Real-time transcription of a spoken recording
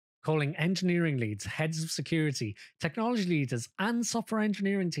calling engineering leads, heads of security, technology leaders, and software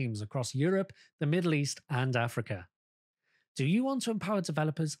engineering teams across Europe, the Middle East, and Africa. Do you want to empower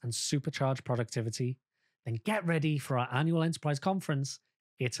developers and supercharge productivity? Then get ready for our annual enterprise conference,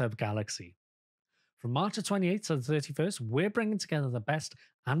 GitHub Galaxy. From March 28th to the 31st, we're bringing together the best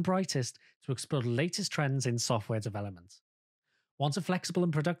and brightest to explore the latest trends in software development. Want a flexible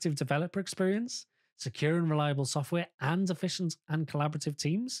and productive developer experience, secure and reliable software, and efficient and collaborative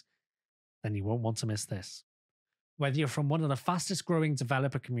teams? Then you won't want to miss this. Whether you're from one of the fastest growing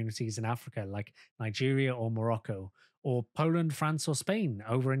developer communities in Africa, like Nigeria or Morocco, or Poland, France, or Spain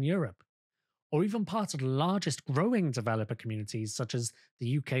over in Europe, or even part of the largest growing developer communities such as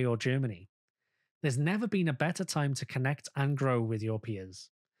the UK or Germany, there's never been a better time to connect and grow with your peers.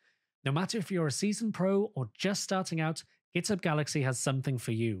 No matter if you're a seasoned pro or just starting out, GitHub Galaxy has something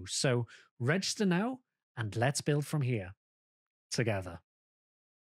for you. So register now and let's build from here together.